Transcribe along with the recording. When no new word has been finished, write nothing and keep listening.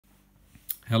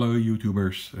Hello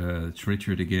YouTubers, it's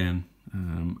Richard again.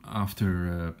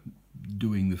 After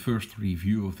doing the first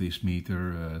review of this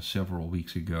meter several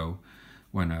weeks ago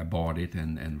when I bought it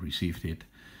and received it,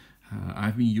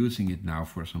 I've been using it now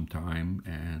for some time,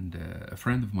 and a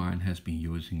friend of mine has been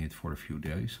using it for a few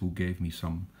days who gave me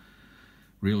some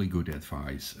really good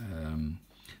advice.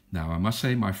 Now I must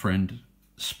say my friend's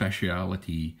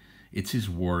speciality, it's his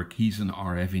work. He's an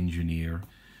RF engineer.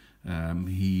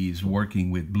 He's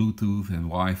working with Bluetooth and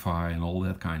Wi-Fi and all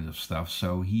that kind of stuff,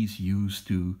 so he's used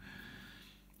to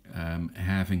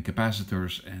having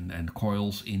capacitors and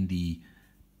coils in the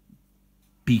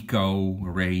pico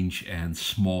range and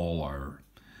smaller.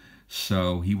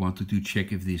 So he wanted to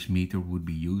check if this meter would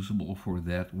be usable for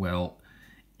that. Well,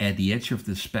 at the edge of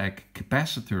the spec,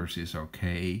 capacitors is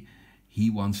okay.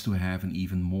 He wants to have an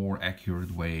even more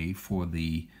accurate way for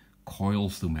the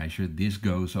coils to measure. This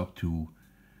goes up to,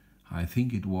 I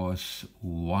think it was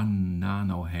 1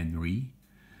 nanohenry,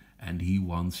 and he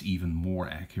wants even more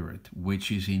accurate,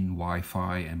 which is in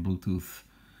Wi-Fi and Bluetooth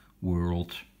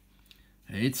world.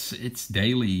 It's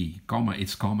daily common.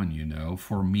 It's common, you know.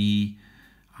 For me,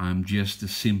 I'm just a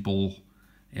simple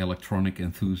electronic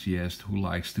enthusiast who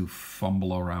likes to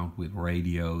fumble around with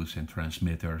radios and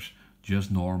transmitters,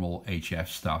 just normal HF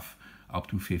stuff up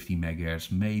to 50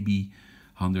 megahertz, maybe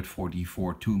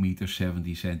 144, 2 meters,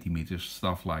 70 centimeters,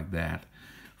 stuff like that.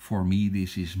 For me,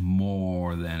 this is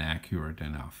more than accurate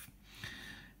enough.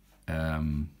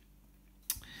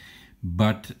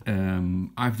 But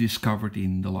I've discovered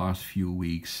in the last few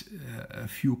weeks a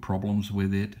few problems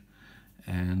with it,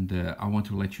 and I want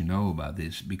to let you know about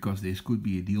this because this could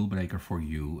be a deal breaker for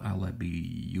you. I'll let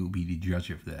you be the judge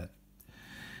of that.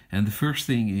 And the first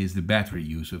thing is the battery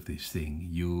use of this thing.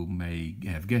 You may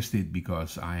have guessed it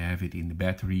because I have it in the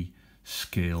battery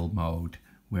scale mode,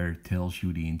 where it tells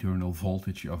you the internal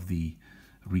voltage of the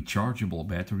rechargeable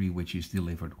battery which is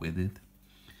delivered with it.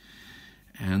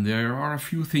 And there are a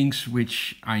few things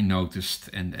which I noticed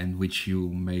and which you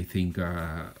may think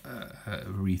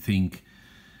rethink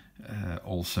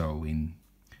also in.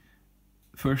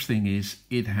 First thing is,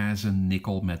 it has a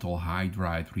nickel metal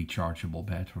hydride rechargeable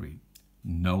battery.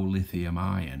 No lithium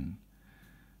ion.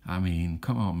 I mean,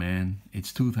 come on man,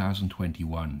 it's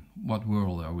 2021. What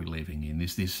world are we living in?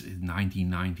 Is this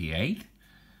 1998?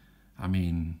 I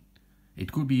mean,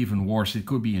 it could be even worse. It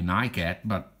could be a NiCad,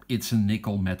 but it's a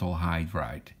nickel metal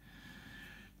hydride.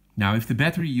 Now, if the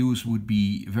battery use would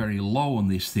be very low on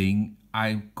this thing,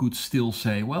 I could still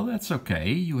say, well, that's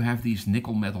okay. You have these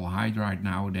nickel metal hydride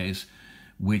nowadays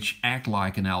which act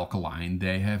like an alkaline.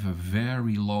 They have a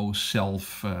very low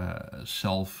self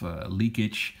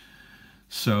leakage,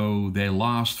 so they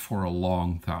last for a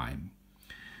long time.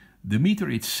 The meter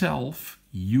itself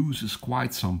uses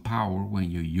quite some power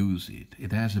when you use it.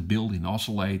 It has a built-in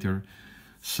oscillator,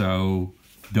 so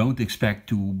don't expect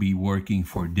to be working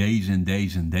for days and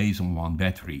days and days on one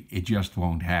battery. It just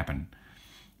won't happen.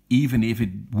 Even if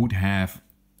it would have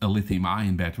a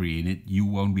lithium-ion battery in it, you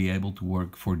won't be able to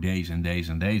work for days and days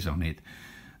and days on it.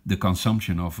 The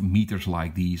consumption of meters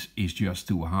like these is just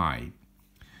too high.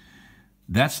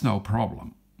 That's no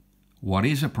problem. What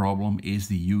is a problem is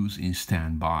the use in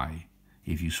standby.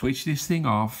 If you switch this thing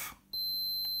off,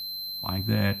 like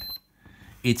that,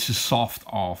 it's a soft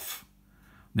off.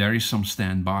 There is some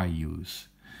standby use.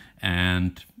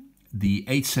 And the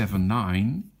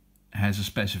 879 has a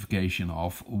specification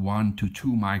of 1 to 2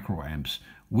 microamps,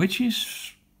 which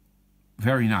is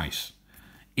very nice.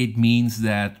 It means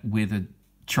that with a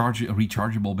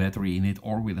rechargeable battery in it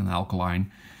or with an alkaline,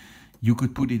 you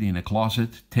could put it in a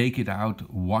closet, take it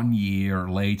out 1 year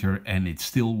later, and it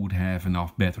still would have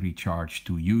enough battery charge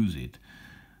to use it.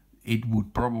 It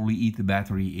would probably eat the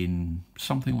battery in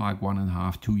something like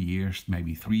 1.5, 2 years,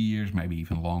 maybe 3 years, maybe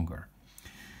even longer.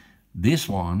 This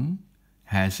one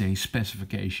has a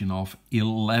specification of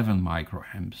 11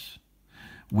 microamps,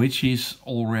 which is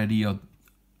already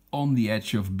on the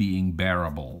edge of being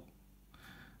bearable.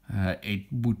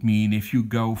 It would mean if you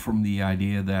go from the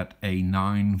idea that a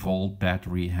 9-volt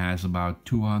battery has about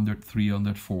 200,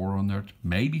 300, 400,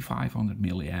 maybe 500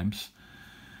 milliamps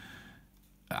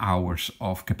hours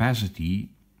of capacity,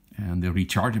 and the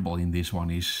rechargeable in this one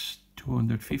is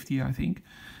 250, I think,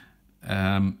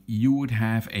 you would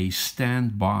have a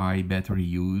standby battery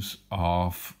use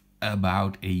of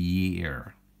about a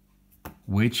year,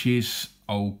 which is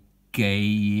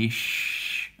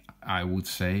okay-ish, I would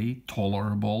say,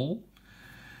 tolerable.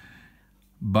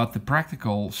 But the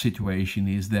practical situation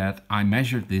is that I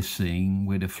measured this thing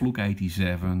with a Fluke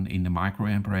 87 in the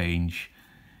microamp range.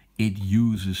 It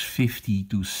uses 50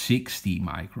 to 60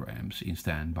 microamps in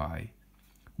standby,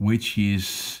 which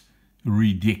is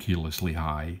ridiculously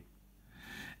high.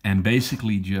 And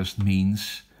basically just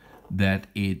means that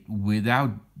it,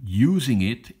 without using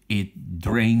it, it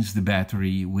drains the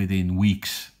battery within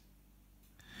weeks.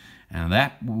 And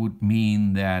that would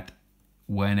mean that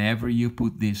whenever you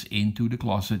put this into the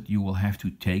closet, you will have to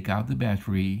take out the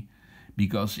battery,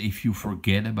 because if you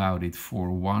forget about it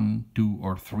for 1, 2,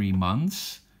 or 3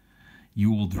 months,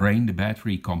 you will drain the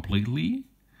battery completely,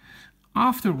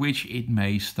 after which it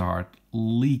may start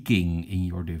leaking in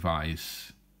your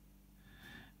device.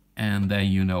 And then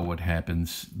you know what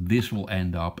happens. This will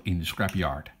end up in the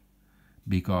scrapyard,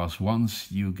 because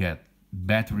once you get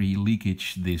battery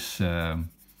leakage, this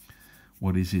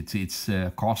what is it? It's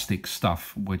caustic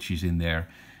stuff which is in there.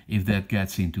 If that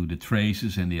gets into the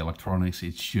traces and the electronics,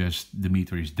 it's just, the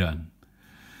meter is done.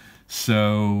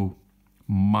 So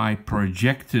my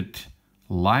projected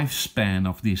lifespan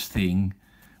of this thing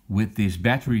with this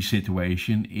battery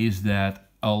situation is that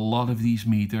a lot of these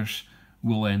meters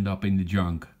will end up in the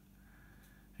junk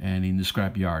and in the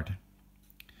scrapyard.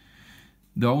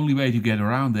 The only way to get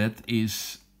around that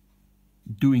is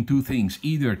doing two things.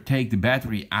 Either take the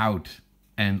battery out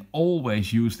and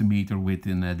always use the meter with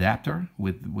an adapter,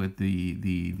 with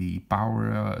the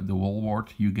power, the wall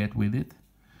wart you get with it,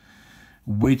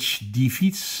 which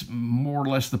defeats more or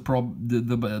less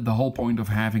the whole point of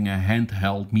having a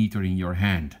handheld meter in your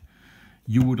hand.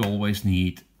 You would always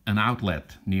need an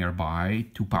outlet nearby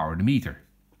to power the meter.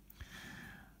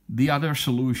 The other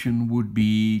solution would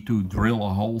be to drill a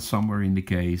hole somewhere in the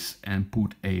case and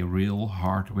put a real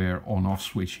hardware on-off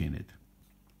switch in it.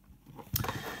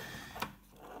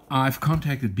 I've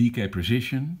contacted BK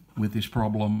Precision with this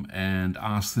problem and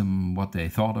asked them what they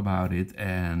thought about it,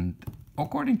 and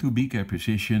according to BK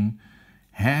Precision,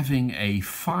 having a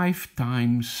 5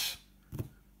 times,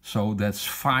 so that's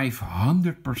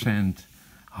 500%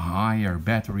 higher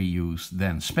battery use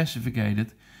than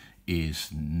specified is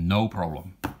no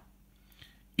problem.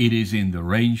 It is in the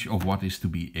range of what is to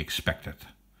be expected.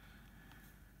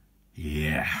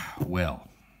 Yeah, well,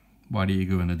 what are you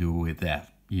going to do with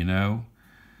that, you know?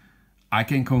 I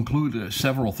can conclude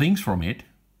several things from it.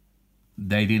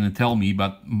 They didn't tell me,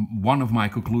 but one of my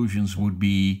conclusions would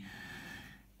be,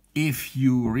 if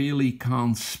you really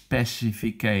can't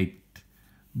specify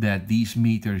that these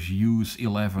meters use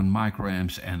 11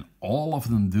 microamps and all of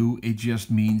them do, it just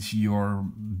means you're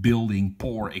building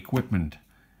poor equipment.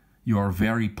 You're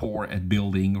very poor at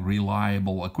building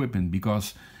reliable equipment,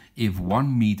 because if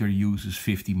one meter uses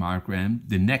 50 microamp,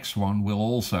 the next one will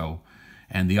also,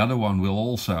 and the other one will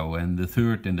also, and the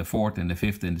third and the fourth and the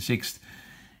fifth and the sixth.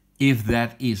 If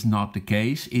that is not the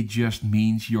case, it just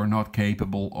means you're not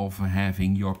capable of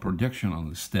having your production on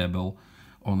a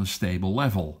stable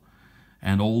level.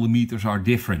 And all the meters are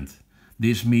different.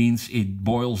 This means it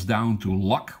boils down to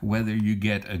luck whether you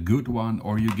get a good one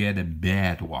or you get a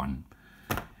bad one.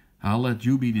 I'll let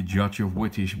you be the judge of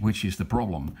which is the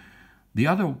problem. The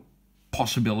other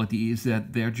possibility is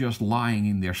that they're just lying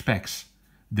in their specs.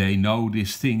 They know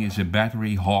this thing is a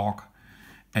battery hog,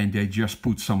 and they just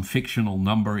put some fictional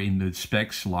number in the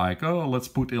specs, like, oh, let's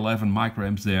put 11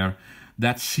 microamps there.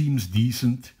 That seems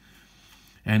decent.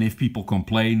 And if people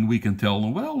complain, we can tell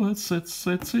them, well, it's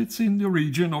in the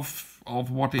region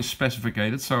of what is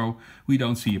specified, so we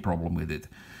don't see a problem with it.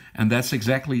 And that's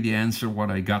exactly the answer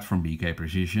what I got from BK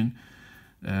Precision.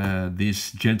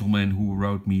 This gentleman who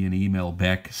wrote me an email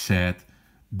back said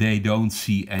they don't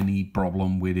see any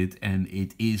problem with it, and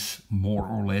it is more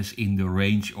or less in the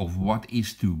range of what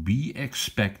is to be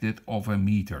expected of a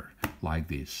meter like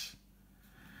this.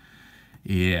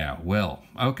 Yeah, well,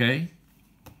 okay.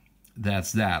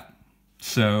 That's that.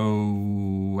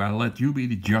 So I'll let you be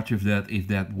the judge of that, if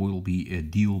that will be a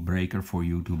deal breaker for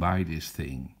you to buy this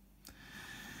thing.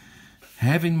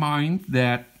 Have in mind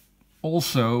that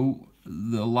also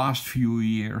the last few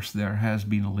years there has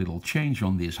been a little change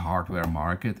on this hardware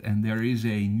market, and there is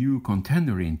a new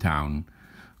contender in town,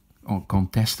 or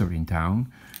contester in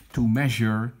town, to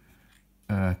measure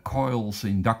coils,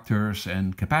 inductors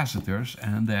and capacitors,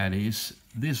 and that is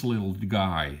this little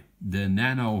guy, the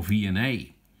Nano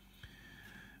VNA,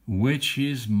 which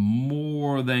is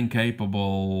more than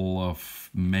capable of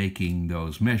making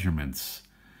those measurements.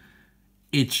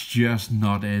 It's just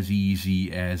not as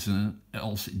easy as a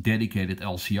dedicated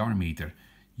LCR meter.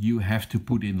 You have to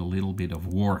put in a little bit of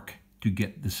work to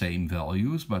get the same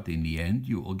values, but in the end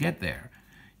you will get there.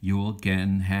 You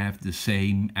can have the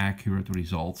same accurate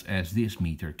results as this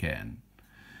meter can.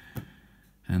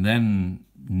 And then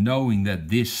knowing that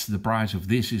the price of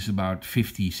this is about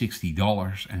 $50,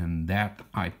 $60, and that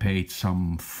I paid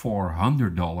some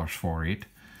 $400 for it,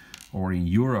 or in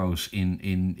euros,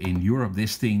 in Europe,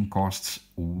 this thing costs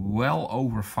well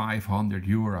over 500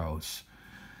 euros.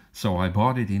 So I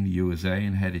bought it in the USA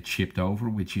and had it shipped over,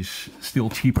 which is still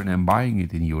cheaper than buying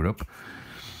it in Europe.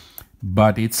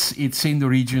 But it's in the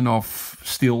region of,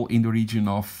 still in the region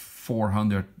of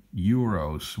 400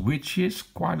 euros, which is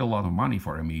quite a lot of money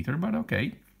for a meter, but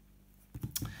okay.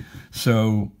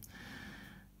 So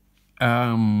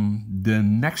the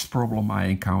next problem I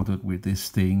encountered with this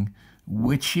thing,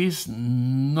 which is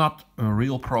not a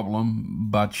real problem,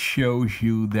 but shows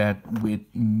you that with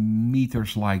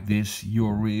meters like this,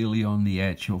 you're really on the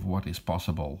edge of what is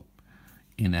possible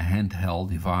in a handheld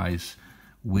device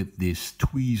with this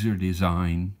tweezer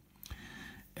design.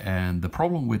 And the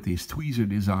problem with this tweezer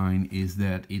design is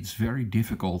that it's very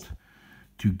difficult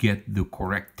to get the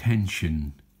correct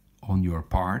tension on your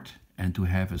part and to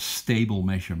have a stable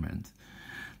measurement.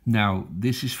 Now,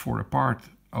 this is for a part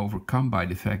overcome by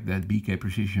the fact that BK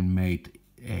Precision made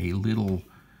a little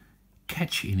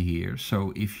catch in here.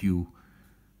 So if you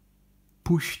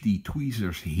push the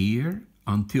tweezers here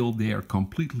until they are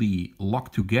completely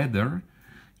locked together,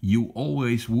 you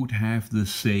always would have the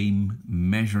same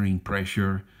measuring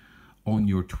pressure on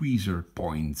your tweezer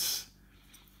points,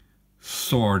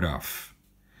 sort of.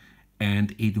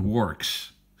 And it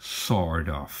works, sort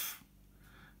of.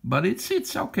 But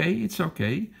it's okay, it's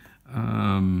okay.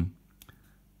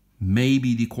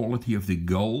 Maybe the quality of the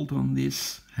gold on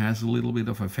this has a little bit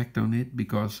of effect on it,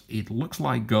 because it looks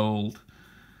like gold.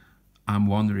 I'm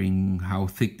wondering how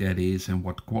thick that is and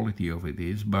what quality of it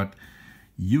is, but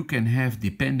you can have,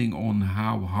 depending on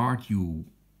how hard you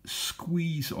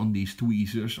squeeze on these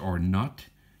tweezers or not,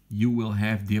 you will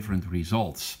have different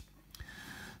results.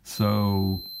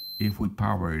 So if we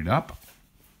power it up,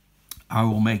 I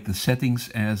will make the settings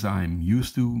as I'm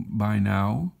used to by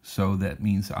now. So that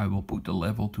means I will put the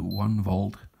level to 1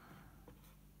 volt,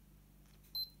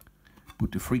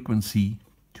 put the frequency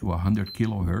to 100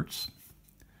 kilohertz,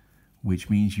 which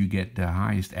means you get the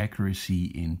highest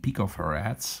accuracy in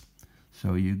picofarads.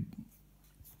 So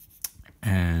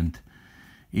and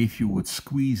if you would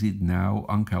squeeze it now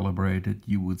uncalibrated,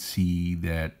 you would see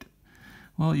that,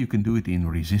 well, you can do it in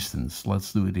resistance.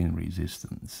 Let's do it in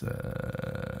resistance.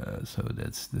 So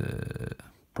that's the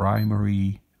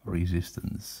primary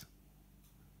resistance.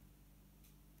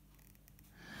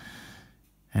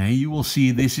 And you will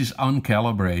see this is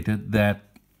uncalibrated, that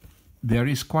there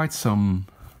is quite some,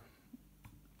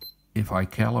 if I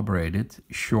calibrate it,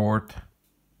 short,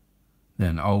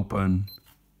 then open,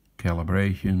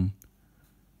 calibration,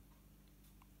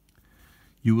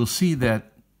 you will see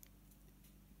that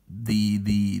the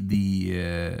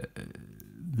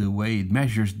way it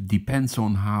measures depends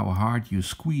on how hard you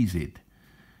squeeze it.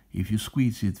 If you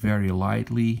squeeze it very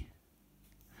lightly,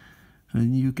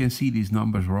 and you can see these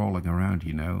numbers rolling around,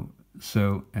 you know.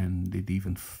 So, and it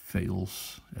even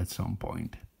fails at some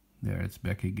point. There, it's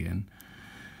back again.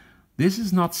 This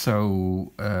is not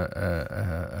so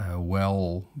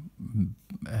well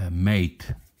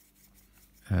made,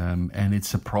 and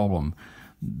it's a problem.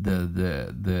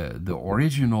 The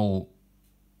original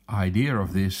idea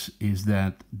of this is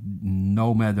that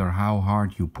no matter how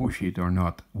hard you push it or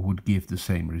not, would give the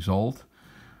same result.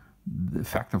 The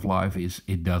fact of life is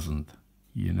it doesn't,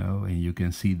 you know, and you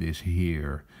can see this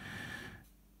here.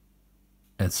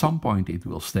 At some point it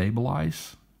will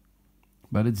stabilize,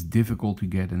 but it's difficult to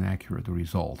get an accurate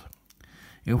result.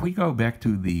 If we go back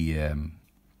to the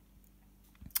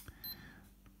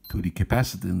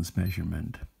capacitance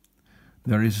measurement,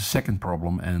 there is a second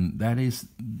problem, and that is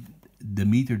the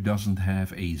meter doesn't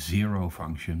have a zero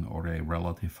function or a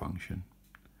relative function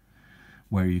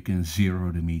where you can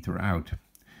zero the meter out.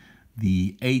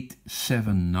 The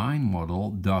 879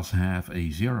 model does have a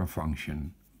zero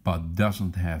function, but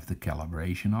doesn't have the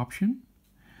calibration option.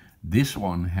 This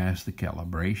one has the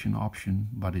calibration option,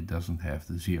 but it doesn't have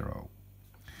the zero.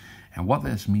 And what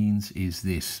this means is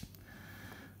this.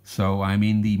 So I'm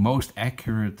in the most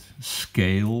accurate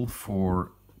scale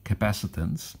for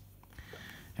capacitance,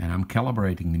 and I'm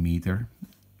calibrating the meter.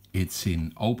 It's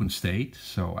in open state,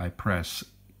 so I press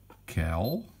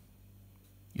cal.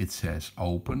 It says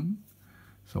open.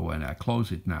 So when I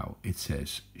close it now, it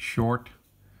says short.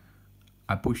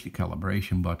 I push the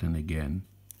calibration button again,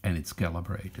 and it's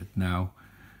calibrated. Now,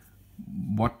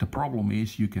 what the problem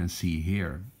is, you can see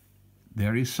here,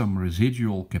 there is some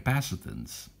residual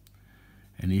capacitance.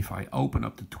 And if I open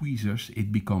up the tweezers,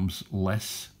 it becomes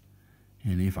less.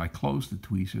 And if I close the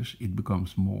tweezers, it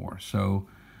becomes more. So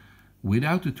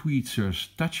without the tweezers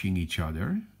touching each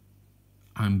other,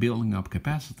 I'm building up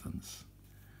capacitance.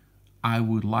 I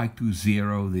would like to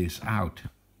zero this out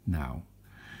now,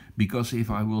 because if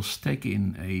I will stick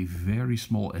in a very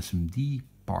small SMD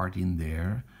part in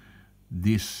there,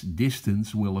 this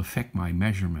distance will affect my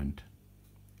measurement.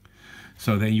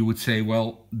 So then you would say,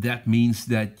 well, that means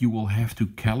that you will have to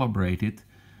calibrate it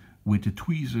with the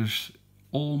tweezers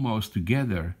almost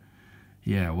together.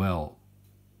 Yeah, well,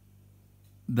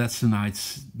 that's a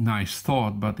nice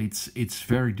thought, but it's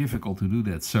very difficult to do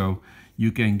that. So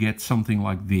you can get something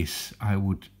like this. I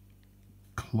would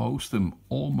close them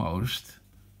almost,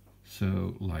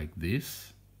 so like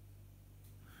this.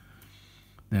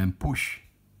 Then push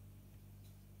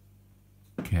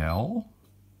cal.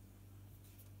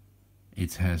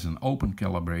 It has an open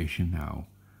calibration now.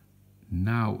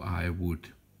 Now I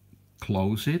would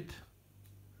close it,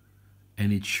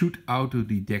 and it should auto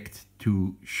detect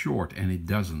to short, and it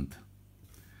doesn't.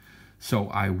 So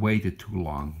I waited too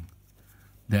long.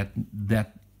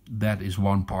 That is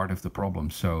one part of the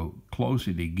problem. So close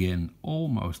it again,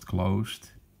 almost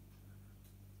closed.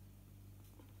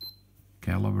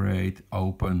 Calibrate,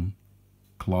 open,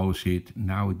 close it.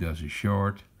 Now it does a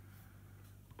short.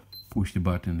 Push the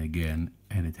button again,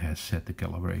 and it has set the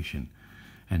calibration.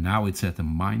 And now it's at the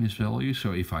minus value,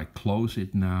 so if I close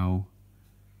it now,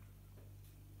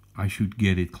 I should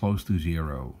get it close to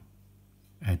 0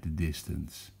 at the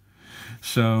distance.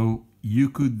 So you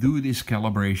could do this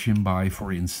calibration by,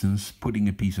 for instance, putting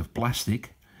a piece of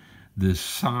plastic the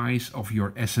size of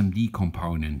your SMD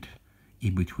component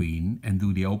in between, and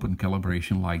do the open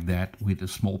calibration like that with a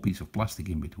small piece of plastic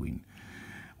in between,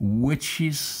 which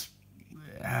is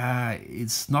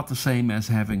it's not the same as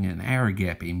having an air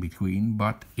gap in between,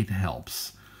 but it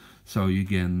helps. So you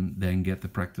can then get the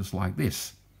practice like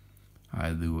this. I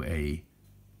do a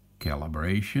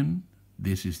calibration.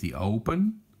 This is the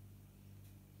open.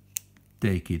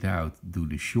 Take it out, do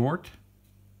the short.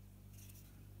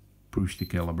 Push the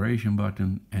calibration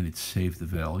button, and it saves the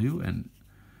value. And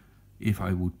if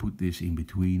I would put this in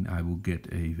between, I will get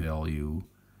a value.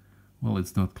 Well,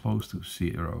 it's not close to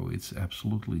 0. It's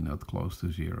absolutely not close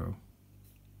to 0.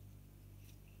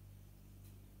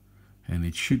 And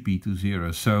it should be to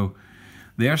 0. So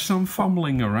there's some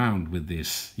fumbling around with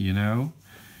this, you know.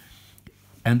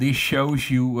 And this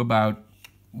shows you about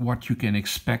what you can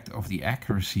expect of the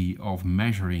accuracy of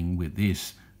measuring with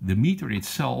this. The meter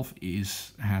itself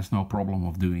has no problem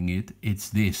of doing it. It's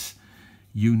this.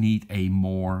 You need a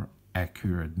more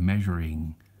accurate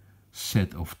measuring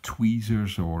set of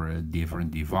tweezers or a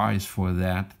different device for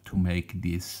that to make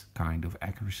this kind of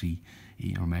accuracy in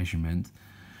your measurement.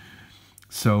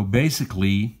 So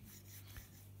basically,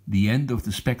 the end of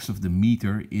the specs of the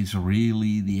meter is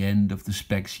really the end of the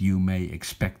specs you may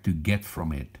expect to get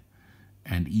from it,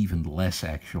 and even less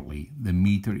actually. The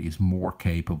meter is more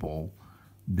capable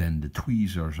than the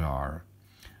tweezers are.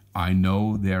 I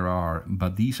know there are,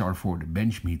 but these are for the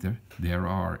bench meter, there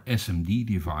are SMD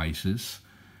devices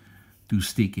to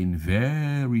stick in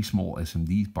very small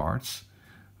SMD parts.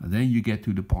 Then you get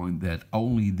to the point that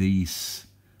only this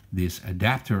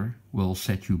adapter will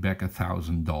set you back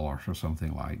 $1,000 or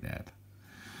something like that.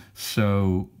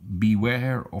 So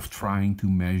beware of trying to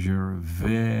measure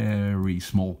very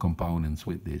small components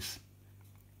with this.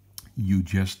 You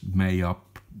just may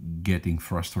up getting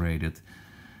frustrated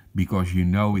because you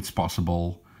know it's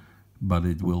possible, but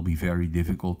it will be very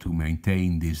difficult to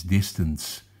maintain this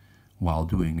distance while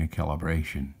doing a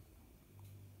calibration.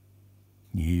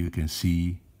 Here you can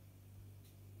see,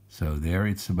 so there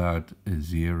it's about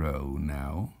 0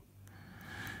 now.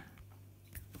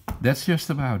 That's just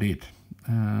about it.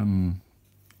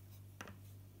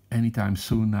 Anytime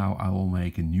soon now I will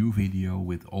make a new video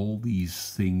with all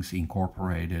these things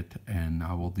incorporated, and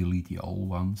I will delete the old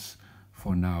ones.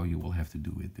 For now you will have to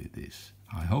do it with this.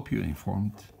 I hope you're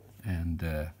informed,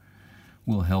 and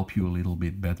will help you a little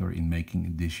bit better in making a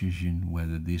decision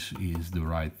whether this is the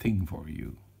right thing for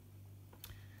you.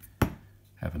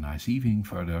 Have a nice evening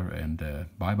further, and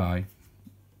bye bye.